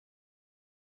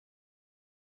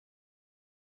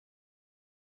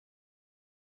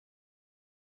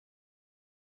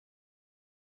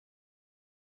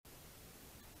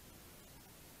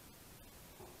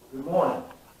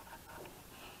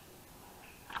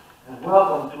and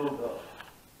welcome to the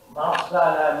Mount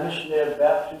Sinai Missionary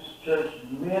Baptist Church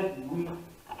midweek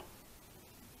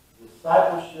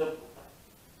discipleship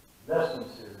lesson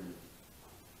series.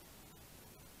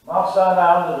 Mount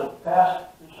Sinai under the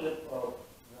pastorship of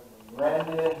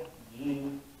Gradney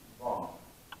G. Vaughn.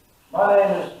 My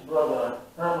name is Brother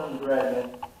Herman Gradney,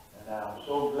 and I'm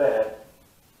so glad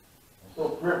and so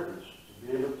privileged to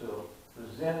be able to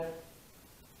present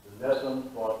the lesson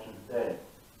for today.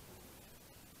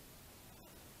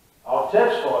 Our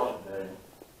text for today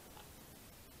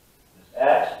is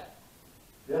Acts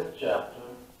 5th chapter,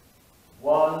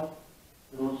 1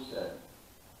 through 7.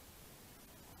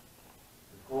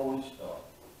 Before we start,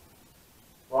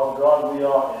 Father God, we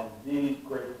are indeed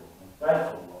grateful and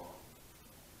thankful, Lord,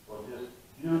 for this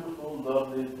beautiful,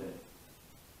 lovely day.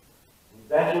 We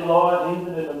thank you, Lord,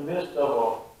 even in the midst of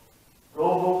a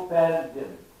global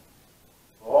pandemic,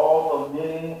 for all the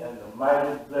many and the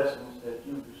mighty blessings that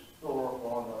you bestow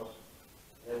upon us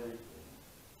every day.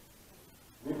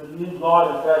 We believe,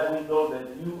 Lord, in fact, we know that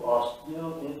you are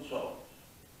still in charge.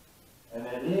 And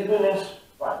that even in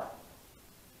spite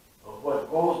of what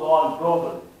goes on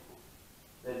globally,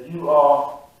 that you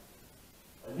are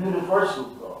a universal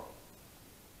God.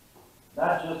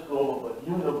 Not just global, but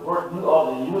you are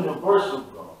the universal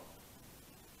God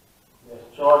who has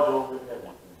charge over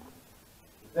everything.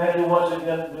 We thank you once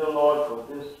again, dear Lord,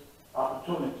 for this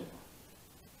opportunity.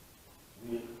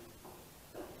 We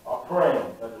are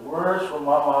praying that the words from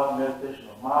my mouth, meditation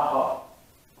of my heart,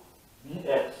 be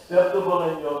acceptable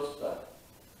in your sight.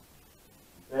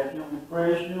 Thank you, we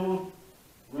praise you,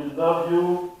 we love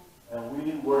you, and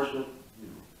we worship you.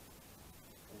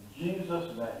 In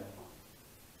Jesus' name,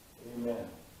 amen.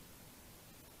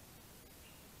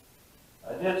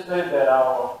 I did say that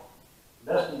our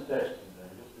lesson text today,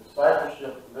 this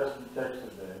discipleship lesson text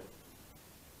today,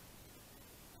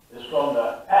 is from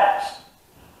the Acts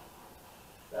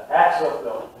of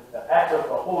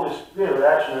the Holy Spirit,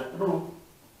 actually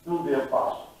through the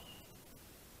apostles.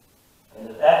 And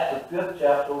it's Acts the 5th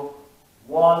chapter,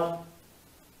 1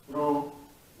 through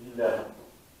 11.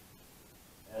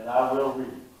 And I will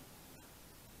read.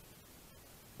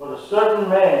 But a certain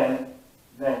man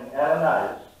named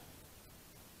Ananias,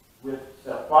 with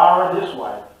Sapphira his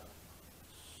wife,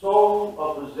 sold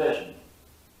a possession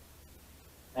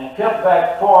and kept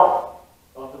back part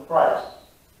of the price,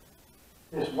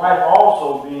 his wife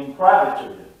also being privy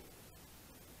to it,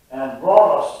 and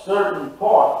brought a certain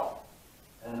part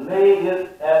and laid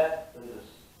it at the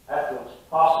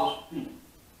apostles' feet.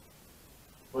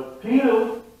 But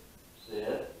Peter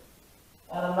said,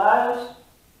 Ananias,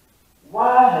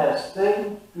 why has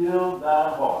Satan filled thy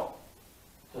heart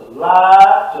to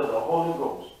lie to the Holy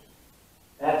Ghost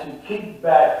and to keep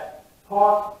back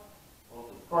part of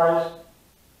the price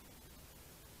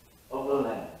of the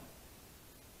land?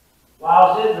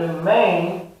 Whilst it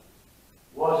remained,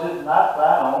 was it not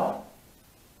thine own?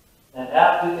 And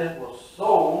after it was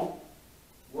sold,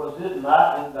 was it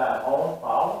not in thine own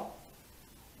power?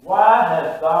 Why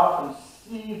hast thou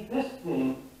conceived this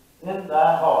thing in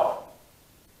thy heart?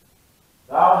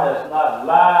 Thou hast not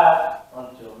lied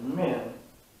unto men,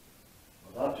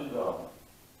 but unto God.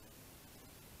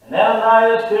 And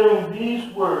Ananias, hearing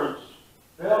these words,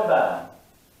 fell down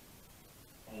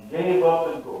and gave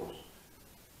up the ghost.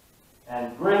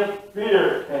 And great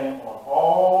fear came on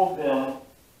all them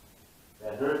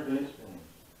that heard these things.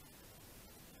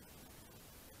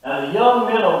 And the young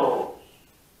men arose,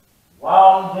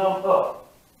 wound him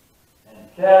up,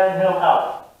 and carried him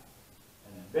out,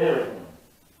 and buried him.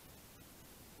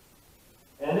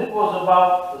 And it was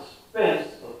about the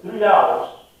space of 3 hours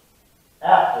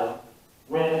after,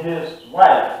 when his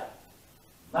wife,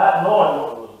 not knowing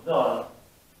what was done,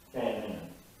 came in.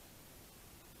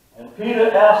 And Peter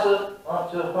answered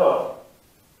unto her,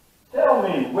 Tell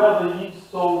me whether ye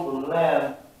sold the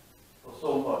land for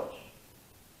so much.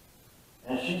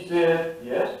 And she said,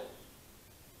 Yes,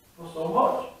 for so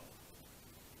much.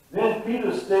 Then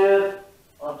Peter said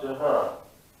unto her,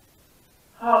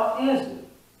 How is it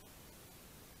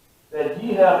that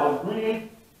ye have agreed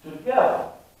together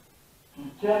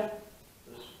to tempt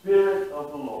the Spirit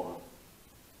of the Lord?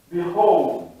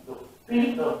 Behold, the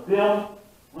feet of them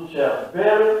which have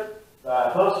buried thy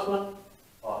husband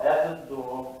are at the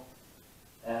door,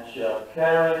 and shall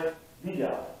carry thee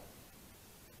out.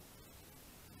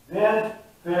 Then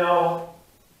fell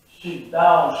she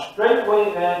down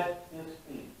straightway at his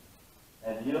feet,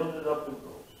 and yielded up the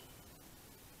ghost.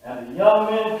 And the young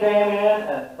men came in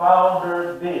and found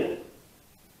her dead,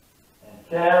 and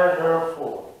carried her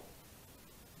forth,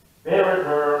 buried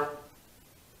her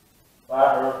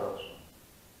by her husband.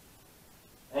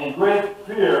 And great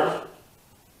fear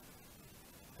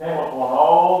came upon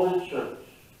all the church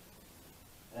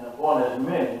and upon as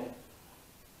many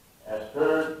as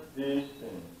heard these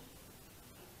things.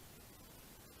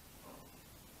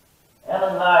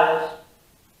 Ananias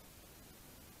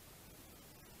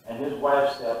and his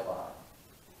wife Sapphira.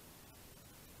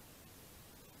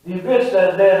 The events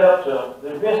that led up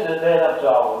to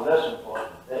our lesson for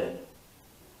today,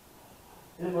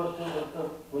 it was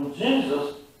when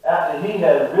Jesus, after he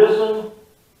had risen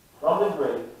from the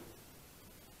grave,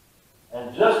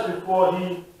 and just before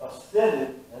he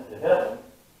ascended into heaven,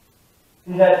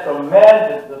 he had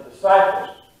commanded the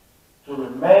disciples to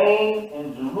remain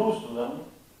in Jerusalem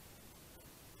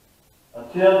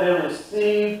until they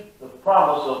received the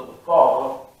promise of the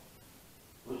Father,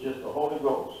 which is the Holy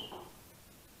Ghost.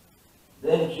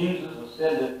 Then Jesus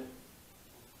ascended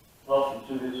up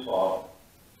to his Father.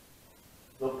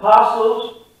 The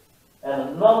apostles and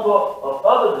a number of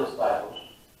other disciples,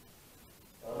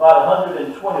 about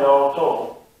 120 all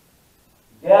told,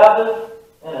 gathered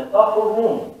in an upper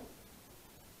room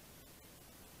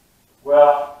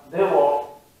where they were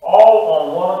all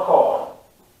on one accord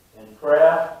in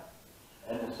prayer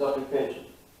and in supplication.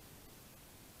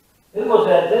 It was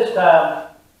at this time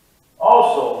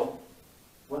also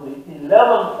when the 11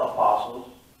 apostles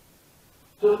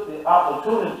took the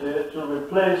opportunity to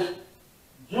replace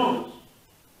Judas,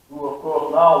 who of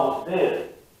course now was dead.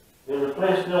 They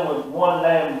replaced him with one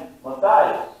named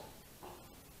Matthias.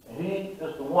 And he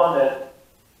is the one that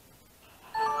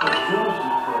took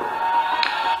Judas' place.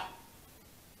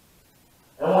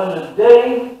 And when the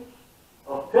day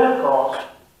of Pentecost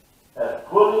had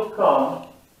fully come,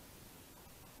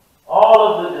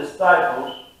 all of the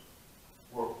disciples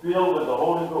were filled with the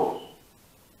Holy Ghost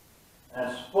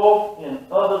and spoke in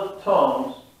other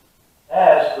tongues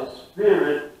as the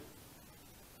Spirit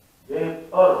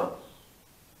gave utterance.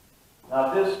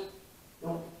 Now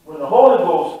when the Holy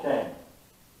Ghost came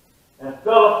and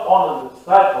fell upon the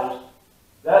disciples,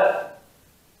 that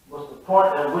was the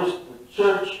point at which the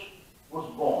church was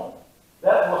born.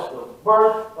 That was the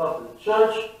birth of the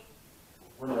church,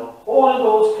 when the Holy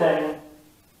Ghost came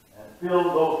and filled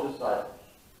those disciples.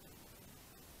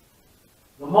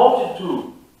 The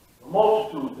multitude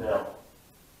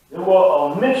there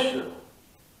were a mixture.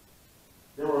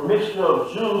 There were a mixture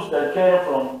of Jews that came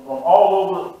from all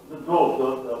over the globe.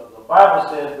 The Bible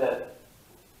says that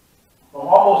from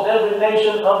almost every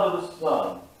nation under the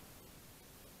sun,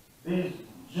 these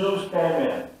Jews came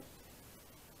in.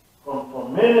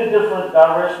 From many different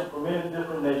directions, from many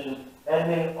different nations,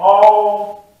 and they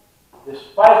all,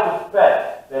 despite the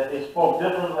fact that they spoke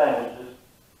different languages,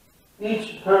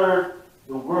 each heard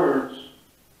the words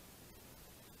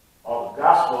of the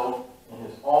gospel in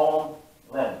his own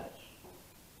language.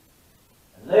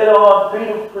 And later on,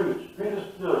 Peter preached. Peter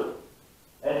stood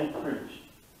and he preached.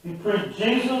 He preached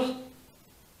Jesus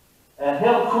and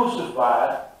him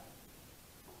crucified,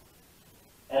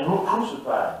 and who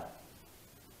crucified him,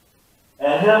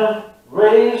 and him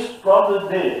raised from the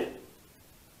dead.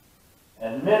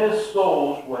 And many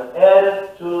souls were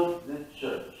added to the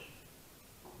church.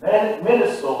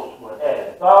 Many souls were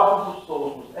added. Thousands of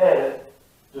souls were added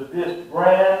to this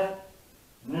brand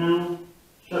new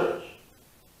church.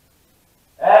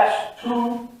 Acts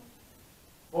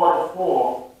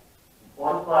 2:44 and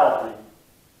 45 read,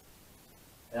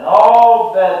 and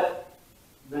all that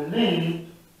believed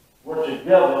were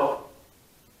together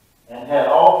and had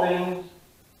all things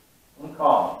in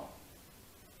common,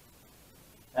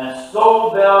 and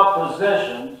sold their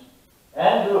possessions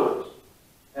and goods,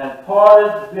 and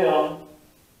parted them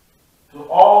to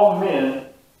all men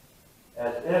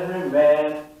as every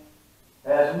man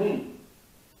has need.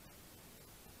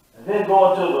 And then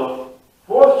going to the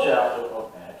 4th chapter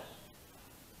of Acts,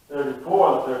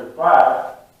 34 and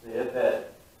 35, said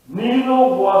that neither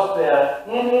was there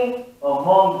any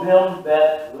among them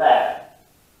that lacked,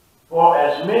 for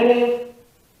as many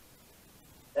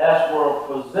as were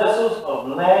possessors of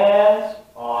lands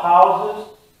or houses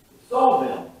sold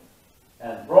them,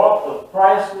 and brought the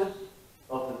prices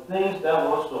of the things that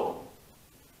were sold,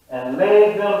 and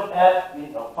laid them at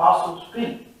the apostles'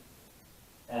 feet.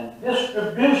 And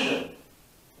distribution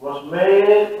was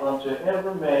made unto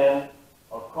every man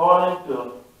according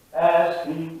to as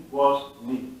he was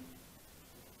needed.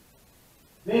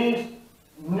 These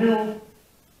new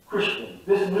Christians,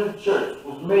 this new church,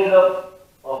 was made up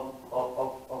of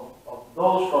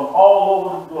those from all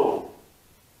over the globe.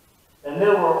 And they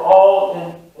were all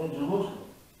in Jerusalem.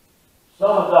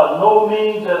 Some without no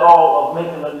means at all of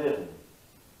making a living.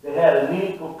 They had a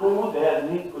need for food, they had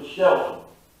a need for shelter.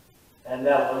 And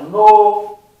there was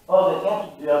no other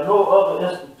entity or no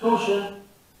other institution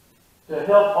to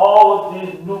help all of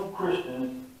these new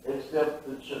Christians except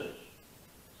the church.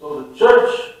 So the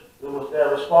church, it was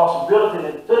their responsibility.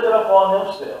 They took it upon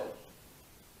themselves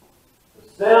to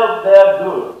sell their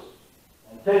goods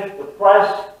and take the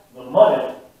price, the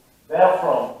money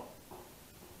therefrom,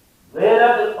 lay it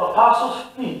at the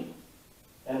apostles' feet,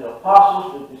 and the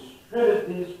apostles would distribute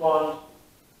these funds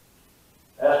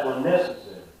as were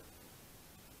necessary.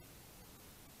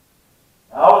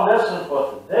 Our lesson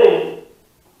for today,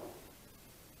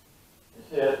 it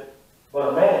says, but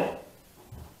a man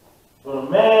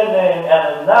named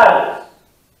Ananias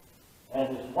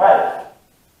and his wife,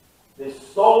 they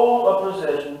sold a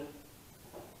possession,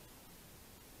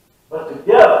 but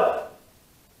together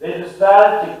they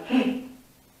decided to keep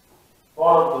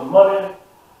part of the money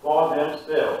for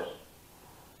themselves.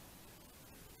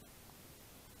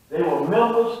 They were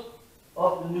members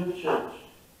of the new church.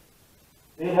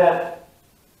 They had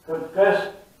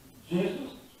confessed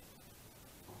Jesus.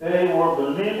 They were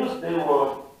believers. They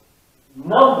were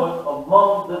numbered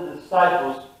among the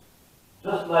disciples,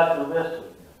 just like the rest of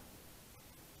them.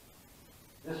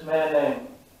 This man named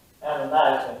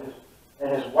Ananias and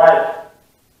his wife,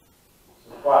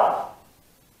 Sapphira.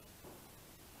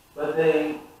 But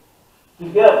they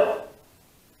together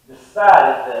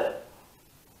decided that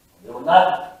they were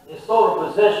not, they sold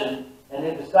a possession, and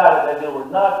they decided that they were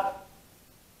not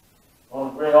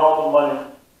going to bring all the money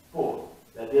forth,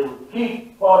 that they would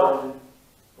keep part of it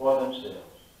for themselves.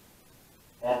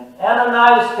 And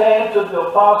Ananias came to the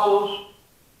apostles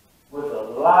with a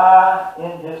lie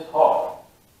in his heart,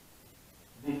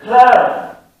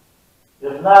 declaring,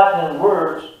 if not in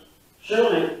words,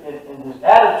 surely in his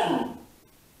attitude,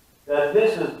 that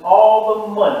this is all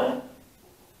the money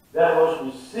that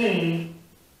was received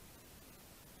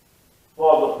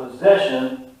for the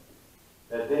possession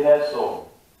that they had sold.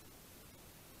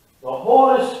 The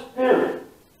Holy Spirit,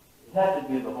 it had to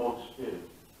be the Holy Spirit,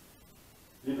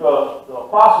 because the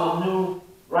apostles knew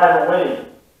right away,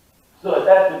 so it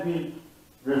had to be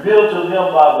revealed to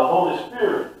them by the Holy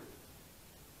Spirit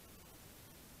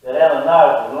that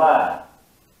Ananias was lying.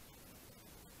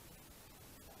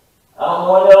 I don't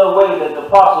know any other way that the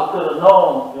apostles could have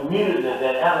known immediately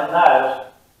that Ananias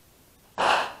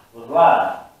was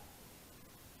lying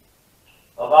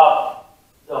about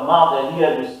the amount that he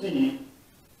had received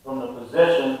from the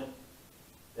possession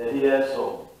that he had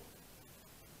sold.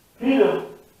 Peter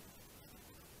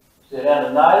said,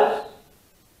 Ananias,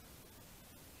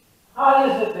 how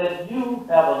is it that you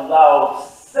have allowed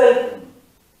Satan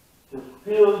to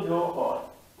fill your heart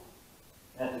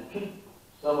and to keep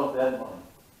some of that money?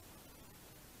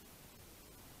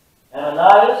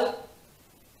 Ananias,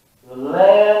 the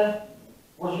land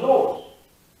was yours.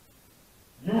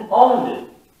 You owned it.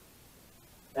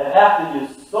 And after you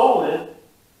sold it,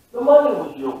 the money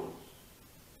was yours.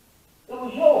 It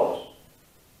was yours.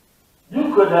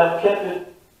 You could have kept it.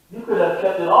 You could have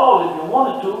kept it all if you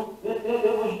wanted to.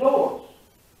 It was yours.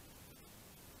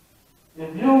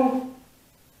 If you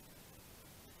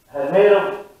had made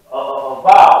a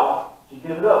vow to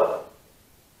give it up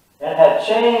and had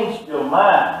changed your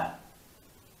mind,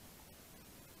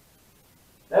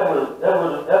 that would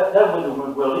have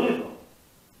been well either.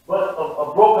 But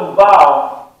a broken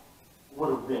vow would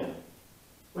have been.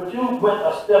 But you went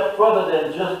a step further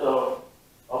than just a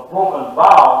broken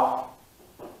vow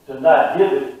to not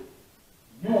give it.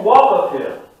 You walk up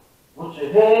here with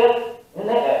your head in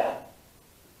the air,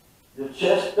 your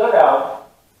chest stuck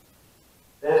out,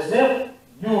 as if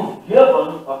you've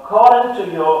given according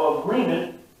to your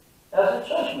agreement as a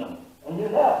church member. And you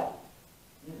haven't.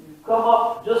 You come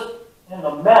up just in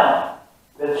the manner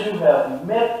that you have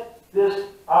met this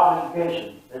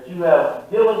obligation, that you have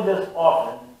given this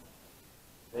offering,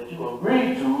 that you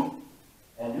agreed to,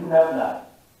 and you have not.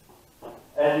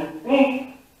 And you think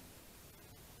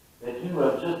that you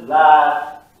have just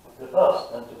lied to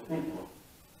us and to people.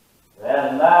 But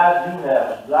Ananias, you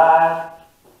have lied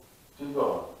to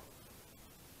God.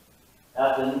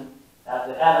 After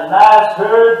Ananias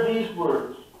heard these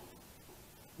words,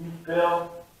 he fell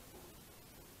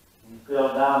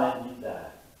down and he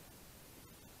died.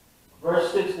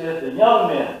 Verse 6 says, the young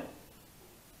men,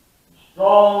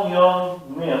 strong young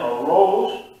men,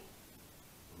 arose,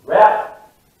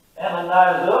 wrapped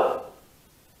Ananias up,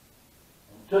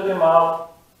 and took him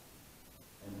out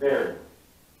and buried him.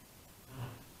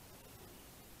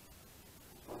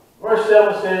 Verse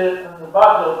 7 says, in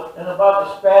about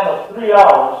the span of 3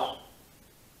 hours,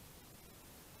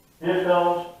 here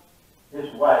comes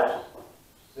his wife,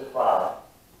 Sapphira,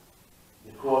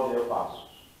 before the apostles.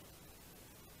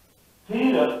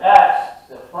 Peter asked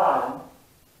Sapphira,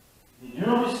 did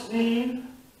you receive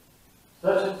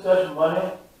such and such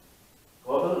money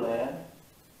for the land?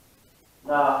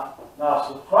 Now,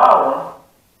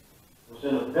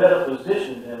 better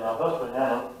position than her husband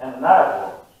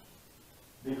Ananias was.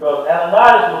 Because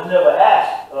Ananias was never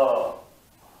asked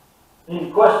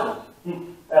any questions.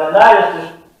 Ananias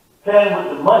just came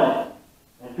with the money.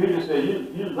 And Peter said,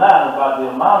 you lying about the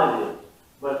amount it is.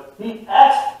 But he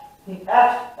asked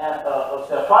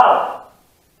Sapphira,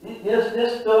 is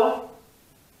this the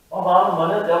amount of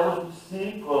money that was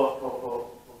received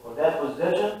for that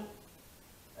possession?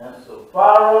 And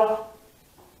Sapphira,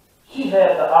 she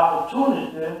had the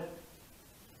opportunity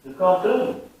to come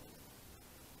clean.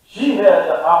 She had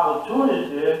the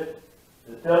opportunity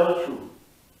to tell the truth.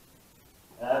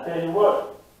 And I tell you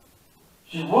what,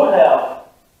 she would have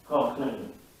come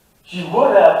clean. She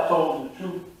would have told the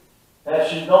truth had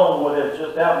she known what had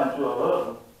just happened to her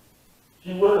husband.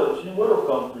 She would have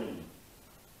come clean.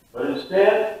 But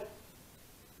instead,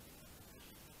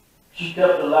 she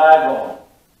kept the lie going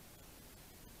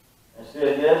and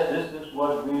said, yes, this is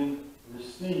what we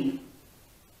received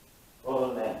for the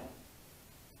land.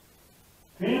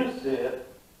 Peter said,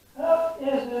 how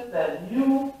is it that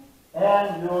you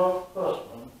and your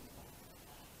husband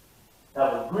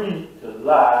have agreed to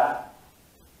lie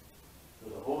to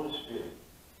the Holy Spirit?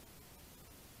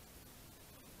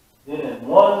 Then in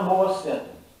one more sentence,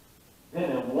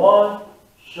 then in one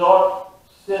short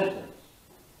sentence,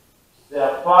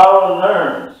 Sapphira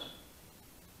learns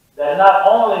that not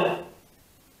only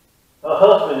her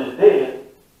husband is dead,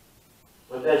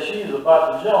 but that she's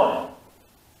about to join him.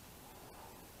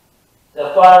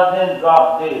 Sapphira then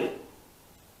dropped dead.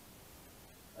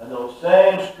 And those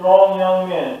same strong young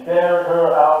men carried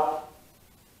her out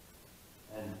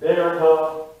and buried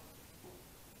her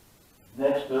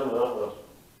next to her husband.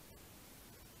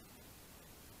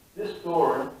 This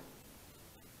story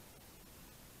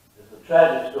is a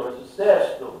tragic story. It's a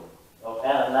sad story of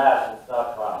Ananias and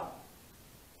Sapphira.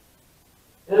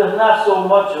 It is not so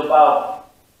much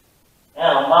about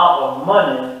an amount of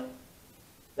money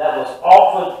that was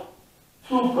offered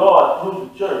to God through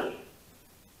the church.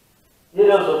 It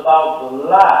is about the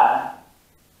lie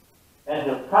and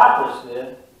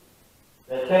hypocrisy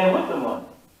that came with the money.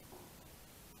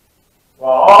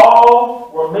 While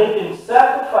all were making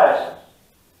sacrifices,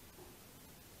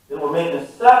 they were making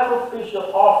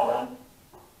sacrificial offering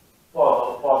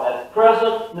for that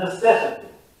present necessity.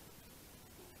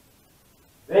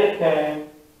 They came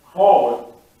forward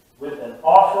with an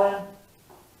offering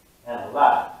and a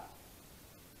lie.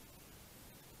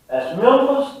 As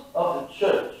members of the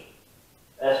church,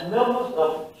 as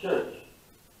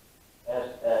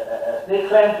they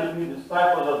claimed to be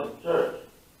disciples of the church,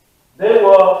 they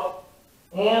were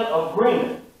in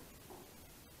agreement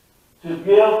to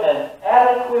give an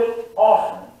adequate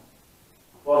offering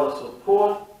for the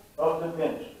support of the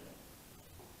ministry.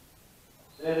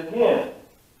 I'll say it again,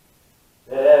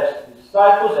 that as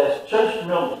disciples, as church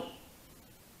members,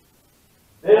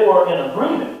 they were in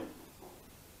agreement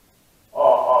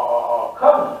or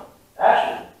covenant,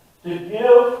 actually, to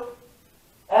give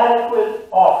adequate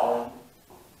offering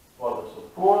for the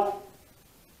support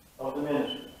of the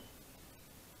ministry.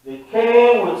 They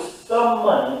came with some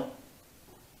money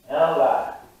and a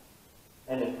lie,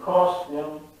 and it cost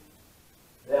them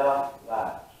their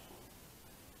lives.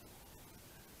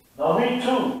 Now we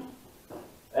too,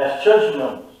 as church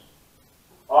members,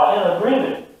 are in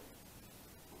agreement,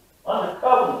 under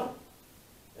covenant,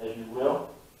 as you will,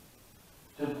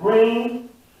 to bring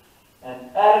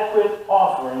an adequate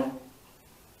offering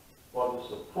for the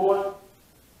support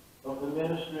of the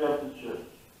ministry of the church.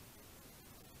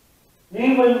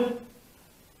 Even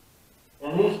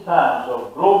in these times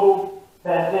of global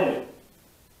pandemic,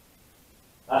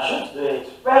 I should say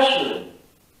especially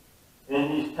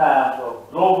in these times of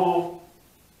global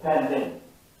pandemic,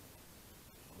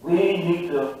 we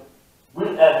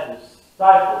as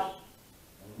disciples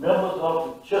and members of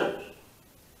the church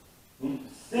need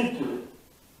to see to it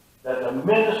that the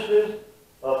ministries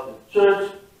of the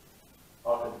church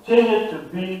are continued to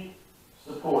be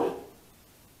supported.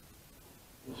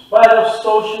 In spite of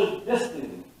social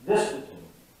distancing,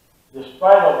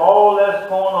 despite of all that's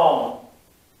going on,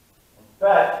 in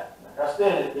fact, like I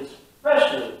said,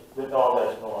 especially with all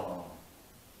that's going on,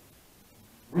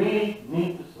 we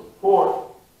need to support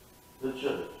the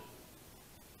church.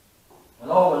 And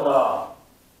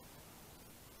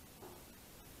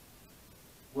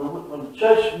when the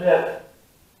church met,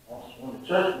 when the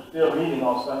church was still meeting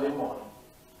on Sunday morning,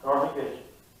 congregation,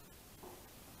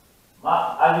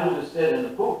 I usually sit in the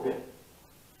pulpit.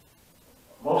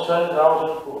 Most Sundays I was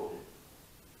in the pulpit.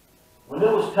 When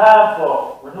it was time for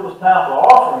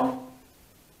offering,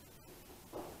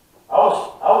 I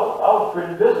was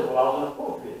pretty visible. I was in the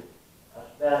pulpit. I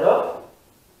stand up,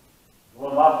 go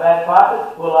in my back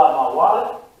pocket, pull out my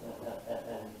wallet,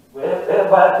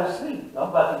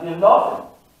 give an offering.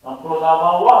 I'm pulling out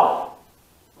my wallet.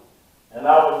 And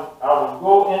I would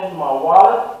go into my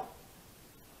wallet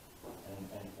and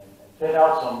take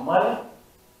out some money.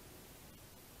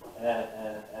 And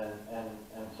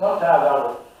sometimes I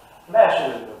would flash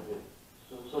it a little bit.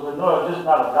 So they know it's just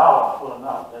not a dollar I'm pulling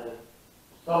out. That is,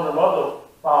 some of the other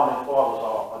founding fathers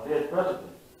are dead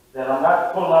presidents. That I'm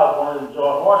not pulling out one of them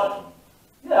George Washington.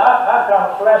 Yeah, I kind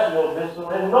of flash it a little bit so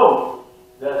they know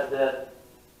that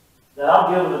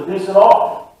I'm giving a decent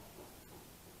offering.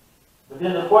 But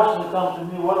then the question comes to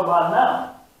me, what about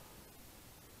now?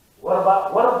 What am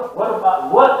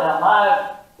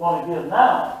I going to give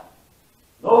now?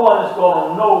 No one is going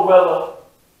to know whether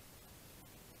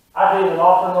I gave an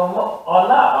offering or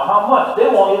not, or how much. They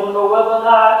won't even know whether or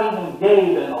not I even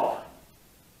gave an offering.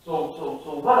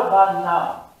 So what about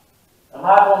now? Am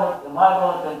I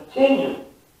going to continue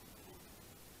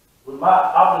with my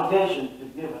obligation to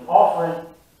give an offering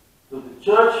to the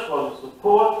church for the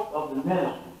support of the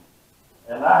ministry?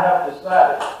 And I have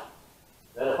decided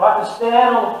that if I can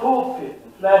stand on the pulpit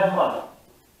and flash money,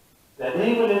 that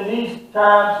even in these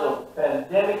times of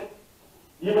pandemic,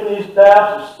 even these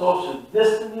times of social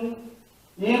distancing,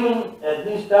 even at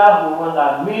these times when we're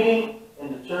not meeting in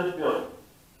the church building,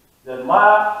 that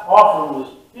my offering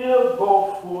will still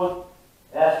go forth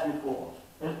as before.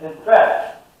 In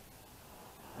fact,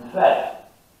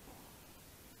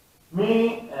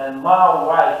 me and my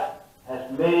wife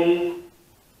has made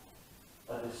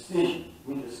a decision.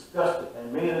 We discussed it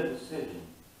and made a decision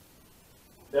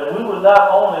that we would not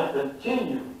only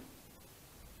continue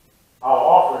our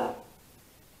offering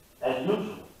as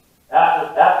usual,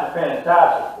 after paying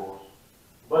tithes, of course,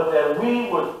 but that we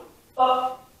would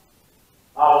up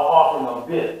our offering a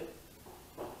bit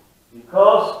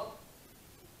because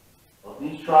of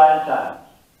these trying times.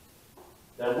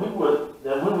 That we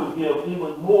would give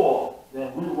even more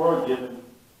than we were given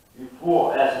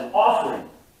before as an offering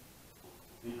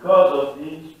because of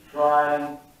these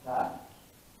trying times.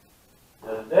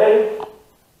 The other day,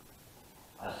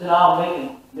 I said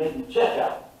I'm making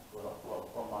checkout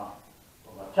for my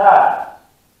tithes.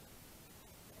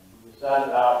 And we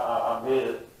decided I made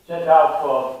a checkout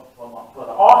for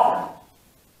the offering.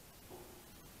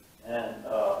 And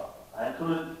I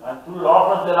included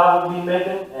offerings that I would be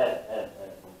making at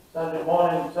Sunday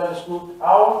morning Sunday school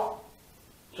hour,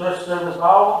 church service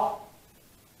hour,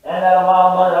 and that amount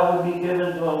of money I would be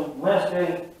given during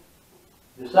Wednesday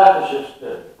discipleship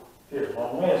study here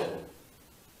on Wednesday.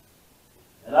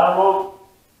 And I wrote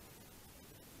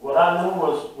what I knew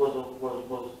was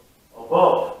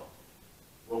above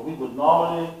what we would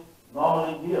normally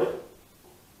give.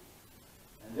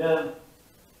 And then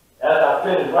as I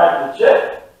finished writing the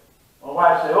check, my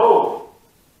wife said, "Oh,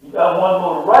 you got one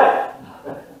more to write."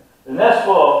 And that's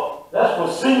for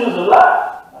seniors alive.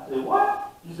 I said,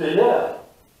 "What?" She said, "Yeah.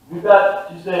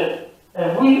 She said,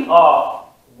 and we are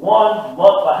 1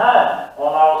 month behind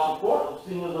on our support of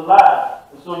seniors alive.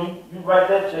 And so you write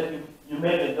that check, you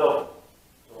make it double."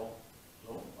 So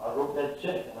I wrote that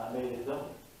check and I made it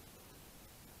double.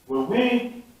 When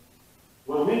we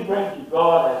bring to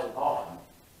God as an offering,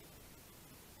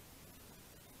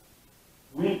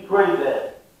 we pray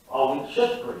that, or we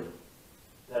should pray,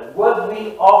 that what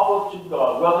we offer to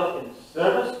God, whether in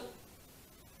service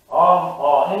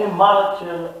or any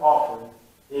monetary offering,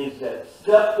 is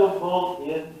acceptable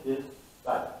in His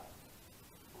sight.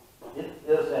 It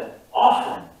is an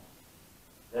offering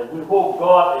that we hope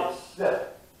God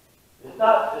accepts. It's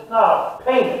not a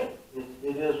payment.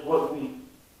 It is what we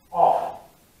offer.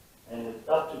 And it's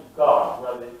up to God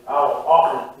whether our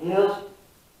offering is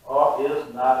or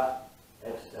is not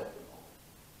acceptable.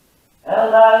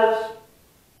 Ananias,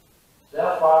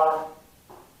 Sapphira,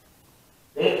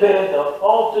 they paid the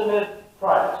ultimate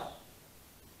price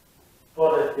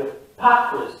for the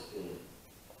hypocrisy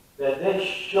that they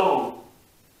showed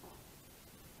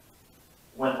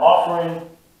when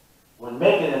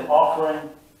making an offering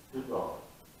to God.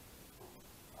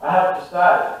 I have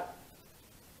decided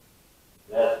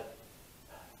that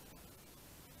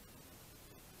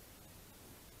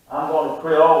I'm going to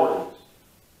pray always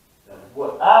that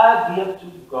what I give to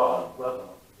God, whether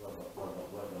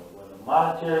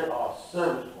monetary or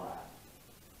service-wise,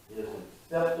 is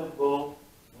acceptable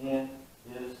in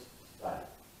His sight.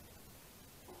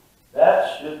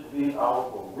 That should be our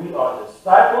goal. We are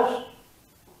disciples.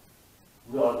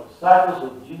 We are disciples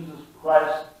of Jesus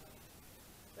Christ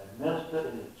that minister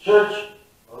in the church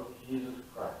of Jesus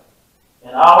Christ.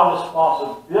 And our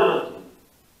responsibility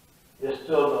is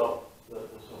to the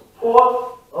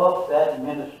support of that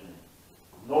ministry,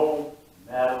 no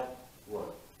matter what.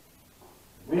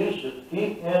 We should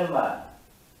keep in mind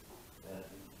that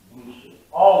we should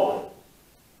always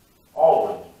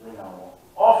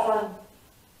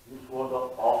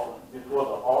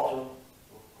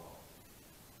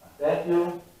Thank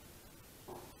you.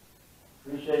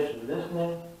 Appreciate you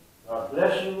listening. God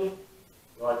bless you.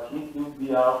 God keep you,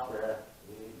 be our prayer.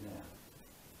 Amen.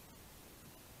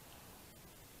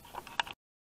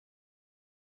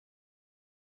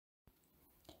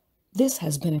 This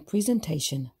has been a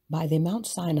presentation by the Mount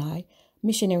Sinai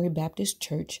Missionary Baptist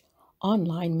Church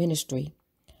online ministry.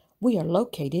 We are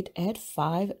located at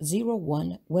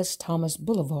 501 West Thomas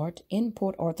Boulevard in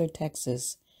Port Arthur,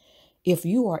 Texas. If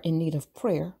you are in need of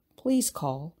prayer, please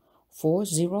call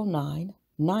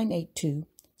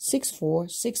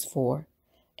 409-982-6464,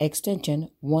 extension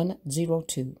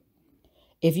 102.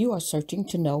 If you are searching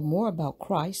to know more about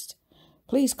Christ,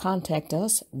 please contact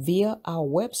us via our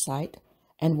website,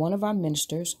 and one of our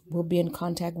ministers will be in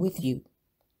contact with you.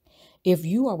 If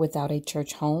you are without a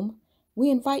church home, we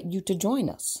invite you to join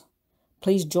us.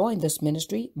 Please join this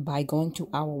ministry by going to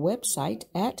our website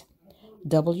at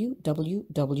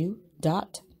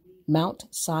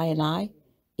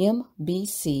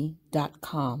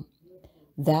www.mountsinaimbc.com.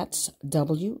 That's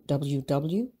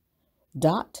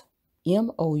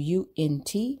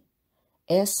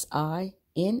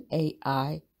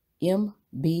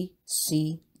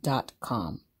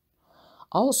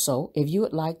Also, if you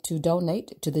would like to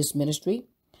donate to this ministry,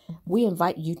 we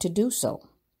invite you to do so.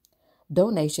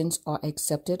 Donations are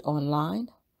accepted online,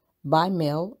 by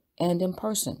mail, and in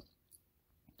person.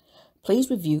 Please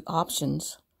review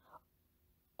options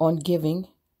on giving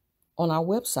on our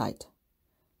website.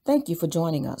 Thank you for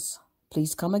joining us.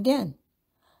 Please come again.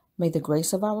 May the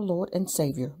grace of our Lord and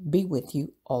Savior be with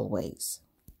you always.